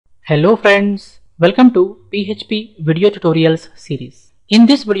Hello friends, welcome to PHP video tutorials series. In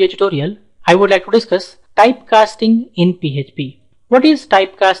this video tutorial, I would like to discuss typecasting in PHP. What is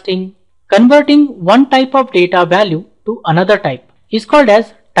typecasting? Converting one type of data value to another type is called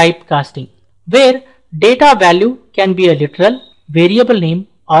as typecasting, where data value can be a literal, variable name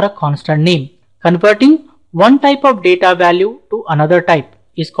or a constant name. Converting one type of data value to another type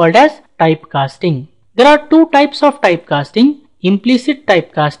is called as typecasting. There are two types of typecasting: implicit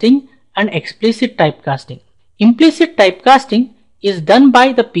typecasting and explicit typecasting. Implicit typecasting is done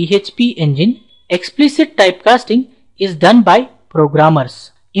by the PHP engine. Explicit typecasting is done by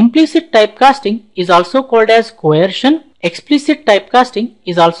programmers. Implicit typecasting is also called as coercion. Explicit typecasting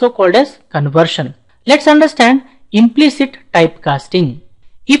is also called as conversion. Let's understand implicit typecasting.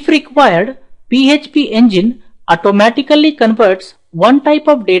 If required, PHP engine automatically converts one type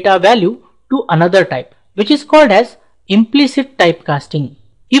of data value to another type, which is called as implicit typecasting.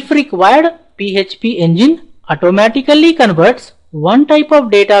 If required, PHP engine automatically converts one type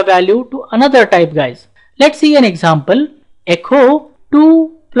of data value to another type, guys. Let's see an example. Echo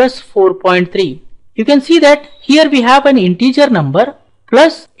 2 plus 4.3. You can see that here we have an integer number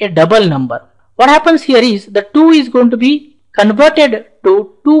plus a double number. What happens here is the 2 is going to be converted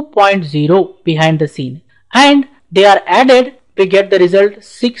to 2.0 behind the scene, and they are added. We get the result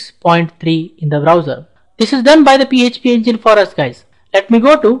 6.3 in the browser. This is done by the PHP engine for us, guys. Let me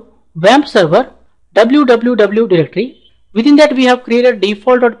go to WAMP server www directory. Within that we have created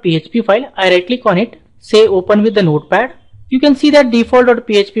default.php file. I right click on it, say open with the notepad. You can see that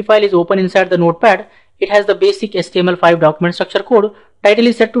default.php file is open inside the notepad. It has the basic HTML5 document structure code. Title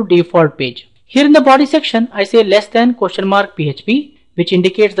is set to default page. Here in the body section I say less than $PHP, which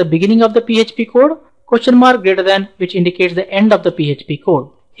indicates the beginning of the PHP code, greater than, which indicates the end of the PHP code.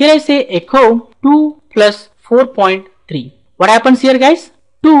 Here I say echo 2 plus 4.3. What happens here, guys?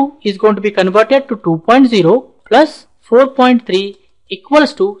 2 is going to be converted to 2.0 plus 4.3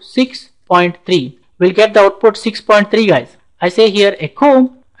 equals to 6.3. We'll get the output 6.3, guys. I say here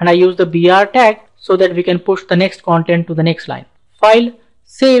echo and I use the br tag so that we can push the next content to the next line. File,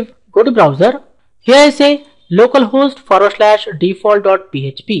 save, go to browser. Here I say localhost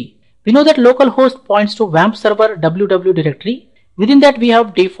 /default.php. We know that localhost points to WAMP server www directory. Within that we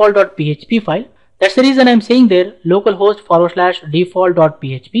have default.php file. That's the reason I'm saying there localhost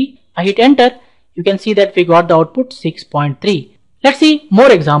 /default.php. I hit enter. You can see that we got the output 6.3. Let's see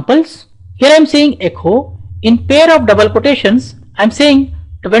more examples. Here I'm saying echo. In pair of double quotations, I'm saying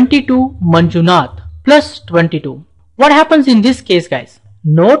 22 Manjunath plus 22. What happens in this case, guys?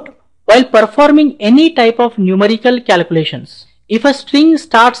 Note, while performing any type of numerical calculations, if a string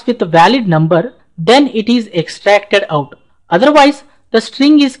starts with a valid number, then it is extracted out. Otherwise, the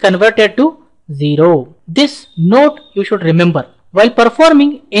string is converted to 0. This note you should remember. While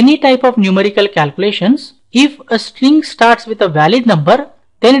performing any type of numerical calculations, if a string starts with a valid number,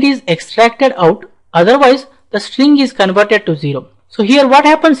 then it is extracted out. Otherwise, the string is converted to 0. So here what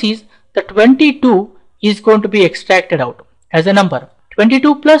happens is the 22 is going to be extracted out as a number.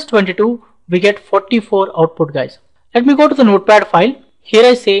 22 plus 22, we get 44 output, guys. Let me go to the notepad file. Here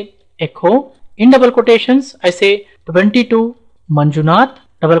I say echo. In double quotations, I say 22 Manjunath,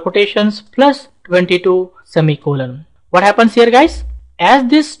 double quotations, plus 22 semicolon. What happens here, guys? As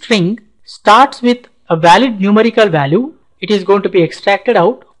this string starts with a valid numerical value, it is going to be extracted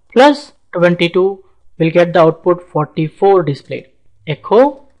out. Plus 22 will get the output 44 displayed.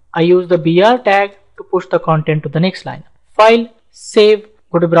 Echo, I use the br tag to push the content to the next line. File, save,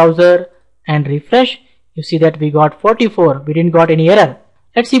 go to browser and refresh. You see that we got 44. We didn't got any error.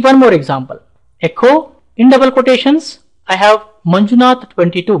 Let's see one more example. Echo, in double quotations, I have Manjunath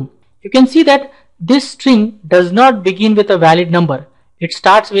 22. You can see that this string does not begin with a valid number. It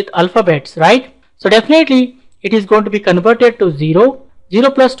starts with alphabets, right? So definitely it is going to be converted to 0.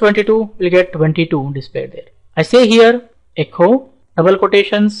 0 plus 22 will get 22 displayed there. I say here echo, double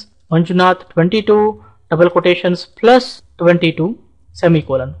quotations, Manjunath 22, double quotations, plus 22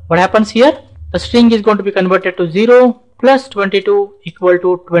 semicolon. What happens here? The string is going to be converted to 0 plus 22 equal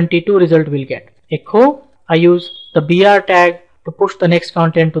to 22 result will get. Echo, I use the br tag to push the next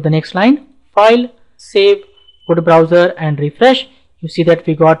content to the next line. File, save, go to browser and refresh. You see that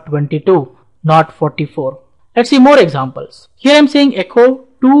we got 22, not 44. Let's see more examples. Here I'm saying echo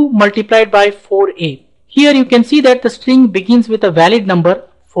 2 multiplied by 4a. Here you can see that the string begins with a valid number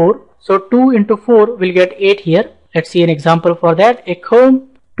 4. So 2 into 4 will get 8 here. Let's see an example for that. Echo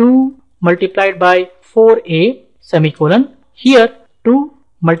 2 multiplied by 4a semicolon. Here 2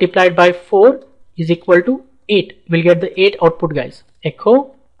 multiplied by 4 is equal to 8. We'll get the 8 output, guys.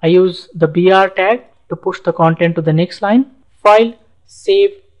 Echo, I use the br tag to push the content to the next line. File,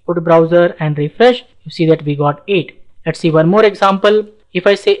 save, put browser and refresh, you see that we got 8. Let's see one more example. If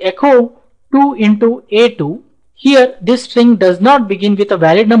I say echo 2 into A2, here this string does not begin with a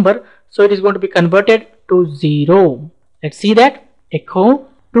valid number, so it is going to be converted to 0. Let's see that. Echo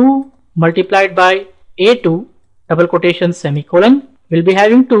 2 multiplied by A2 double quotation semicolon will be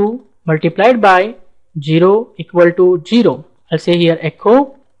having 2 multiplied by 0 equal to 0. I'll say here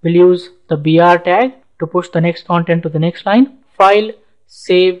echo, will use the BR tag to push the next content to the next line. File,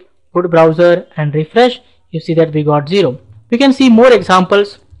 save, put browser and refresh, you see that we got 0. We can see more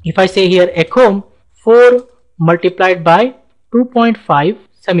examples. If I say here echo 4 multiplied by 2.5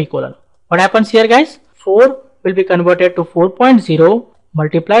 semicolon, what happens here guys? 4 will be converted to 4.0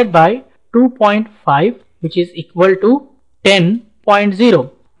 multiplied by 2.5, which is equal to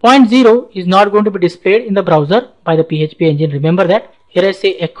 10.0. 0.0 is not going to be displayed in the browser by the PHP engine. Remember that. Here I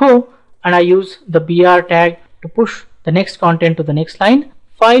say echo and I use the BR tag to push the next content to the next line.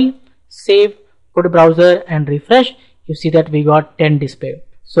 File, save, put browser and refresh, you see that we got 10 display.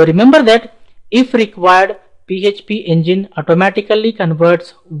 So remember that if required, PHP engine automatically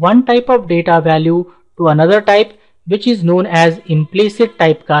converts one type of data value to another type, which is known as implicit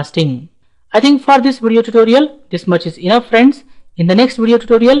typecasting. I think for this video tutorial, this much is enough friends. In the next video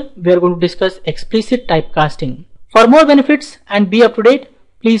tutorial, we are going to discuss explicit typecasting. For more benefits and be up to date,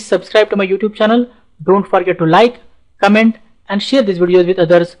 please subscribe to my YouTube channel. Don't forget to like, comment and share these videos with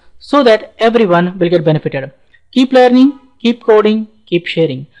others so that everyone will get benefited. Keep learning, keep coding, keep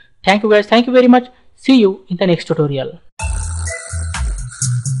sharing. Thank you guys. Thank you very much. See you in the next tutorial.